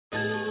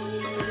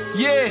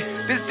Yeah,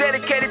 This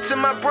dedicated to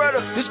my brother.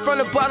 this from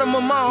the bottom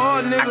of my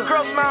heart, I nigga.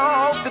 cross my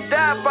heart, hope to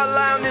die if I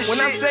lie on this When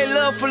shit. I say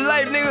love for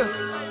life, nigga,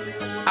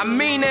 I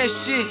mean that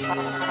shit.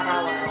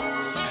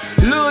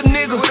 Little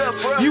nigga,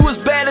 you was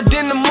badder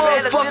than the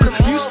motherfucker.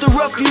 Used to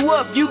rough you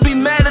up, you be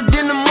madder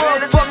than the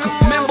motherfucker.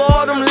 Remember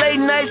all them late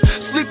nights,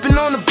 sleeping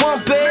on the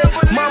bump bed.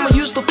 Mama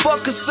used to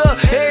fuck us up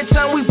every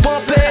time we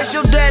bump heads.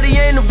 Your daddy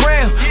ain't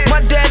around,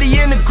 my daddy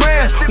in the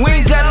ground. We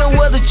ain't got no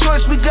other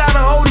choice, we gotta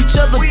hold each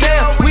other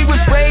down. We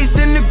was raised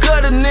in the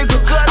gutter, nigga.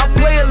 I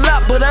play a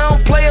lot, but I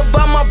don't play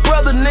about my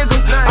brother, nigga.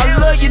 I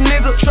love you,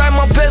 nigga. Try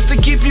my best to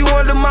keep you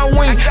under my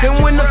wing.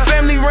 And when the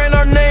family ran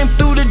our name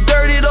through the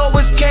dirt, it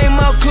always came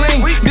out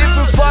clean.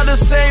 Different father,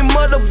 same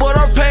mother, but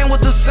our pain was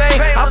the same.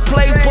 I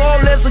played ball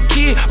as a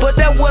kid, but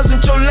that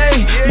wasn't your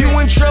lane. You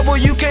in trouble,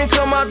 you can't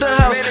come out the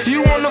house.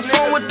 You on the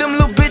phone with them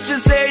little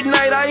bitches every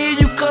night. I hear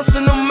you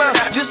cussing them out.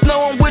 Just know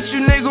I'm with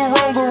you, nigga,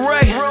 wrong or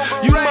right.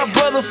 You my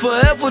brother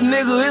forever,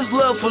 nigga. It's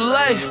love for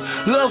life,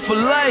 love for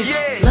life.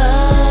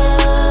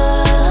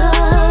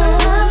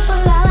 Love for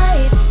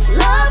life,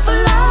 love for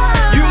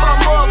life. You my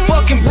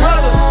motherfucking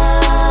brother.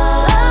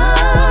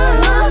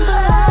 Love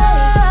for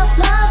life,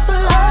 love for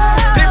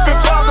life.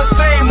 Different father,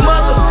 same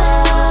mother.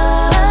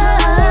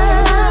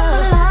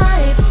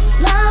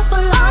 Love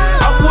for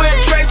life. I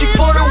wouldn't trade you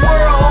for the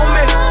world,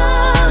 homie.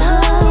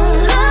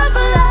 Love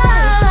for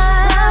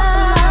life.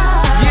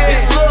 Yeah,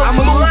 it's love. I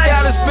moved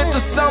out and spent the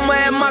summer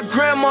at my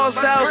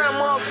grandma's house.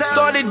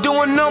 Started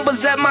doing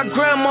numbers at my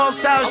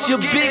grandma's house. Your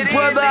big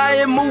brother out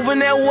here moving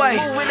that way.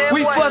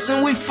 We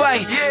fussin', we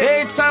fight.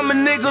 Every time a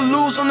nigga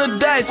lose on the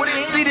dice.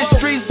 See the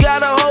streets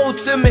got a hold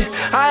to me.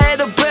 I had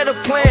a better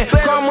plan.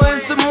 Karma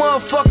is a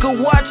motherfucker.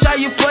 Watch how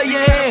you play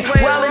your hand.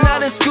 Wildin'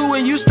 out in school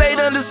and you stayed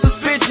under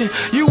suspension.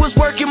 You was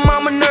working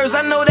mama nerves.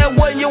 I know that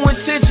wasn't your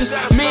intentions.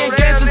 Me and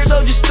Gangsta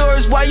told you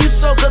stories while you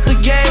soak up the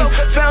game.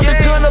 Found a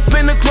gun up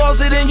in the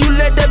closet and you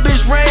let that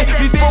bitch rain.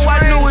 Before I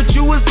knew it,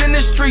 you was in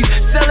the streets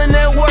selling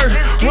that word.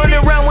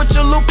 Running around with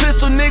your little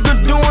pistol, nigga,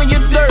 doing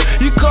your dirt.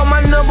 You called my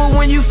number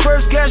when you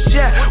first got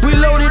shot. We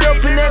loaded up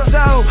in that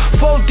Tahoe,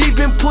 4 deep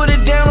and put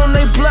it down on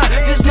they block.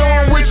 Just know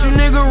I'm with you,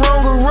 nigga,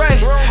 wrong or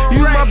right.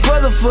 You my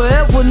brother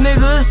forever,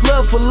 nigga. It's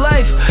love for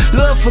life,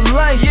 love for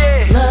life.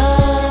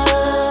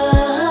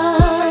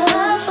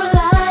 Love for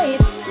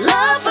life,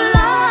 love for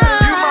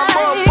life. You my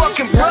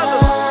motherfucking brother.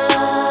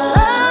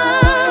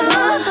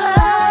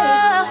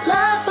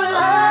 Love for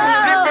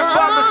life. Different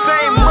father,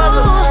 same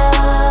mother.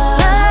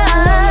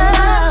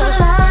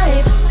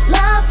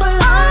 Love for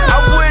life. I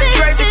wouldn't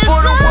trade you for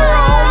the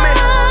world, homie.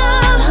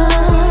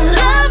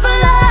 Love for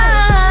life.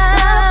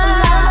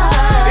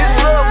 It's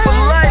love for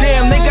life.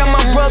 Damn, they got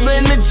my brother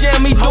in the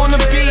jam, he doing the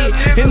beat.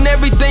 And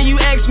everything you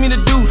asked me to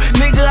do,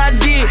 nigga, I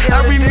did.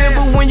 I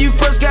remember when you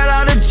first got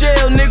out of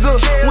jail, nigga.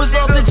 Was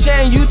off the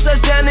chain, you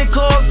touched down and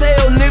caused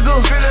hell,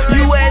 nigga.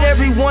 You at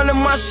every one of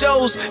my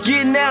shows,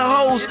 getting that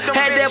hoes.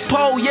 Had that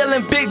pole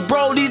yelling, big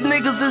bro, these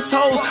niggas is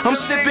hoes. I'm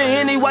sipping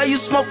Henny while you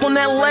smoke on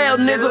that loud,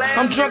 nigga.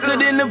 I'm drunker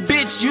than a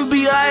bitch, you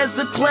be high as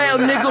a cloud,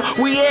 nigga.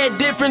 We had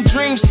different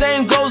dreams,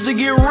 same goals to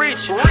get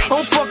rich.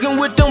 I'm fucking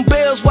with them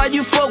bells while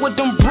you fuck with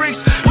them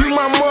bricks. You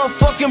my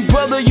motherfucking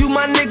brother, you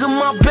my nigga,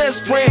 my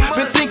best friend.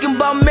 Been thinking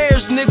about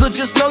marriage, nigga,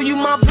 just know you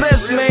my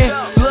best man.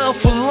 Love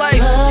for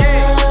life.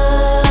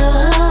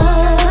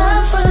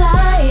 Love for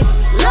life,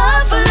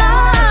 love for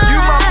life. You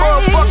my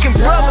motherfucking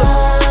brother.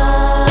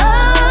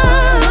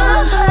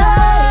 Love for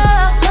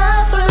life,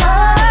 love for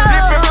life.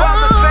 Different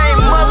father, same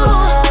mother.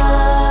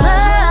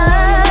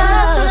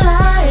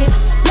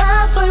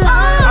 Love for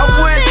life. I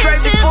wouldn't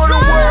trade you for the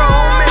world,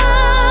 homie.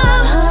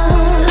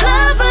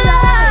 Love for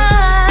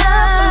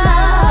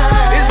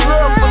life. It's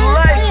love for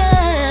life.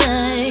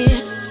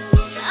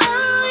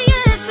 Oh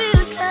yes,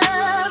 it's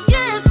love.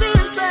 Yes,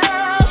 it's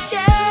love.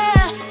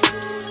 Yeah.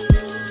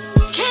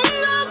 Can't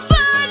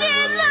nobody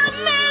love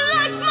me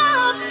like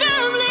my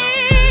family.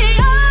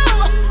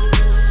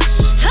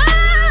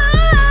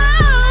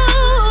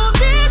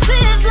 This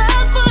is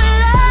love for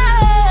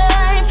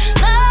life.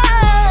 Love.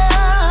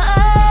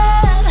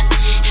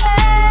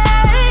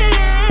 Hey,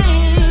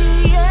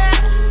 yeah.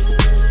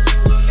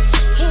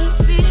 Can you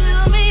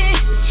feel me?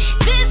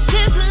 This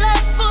is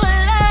love for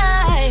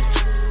life.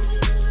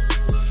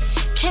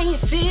 Can you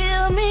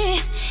feel me?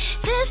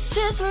 This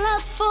is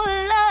love for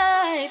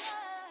life.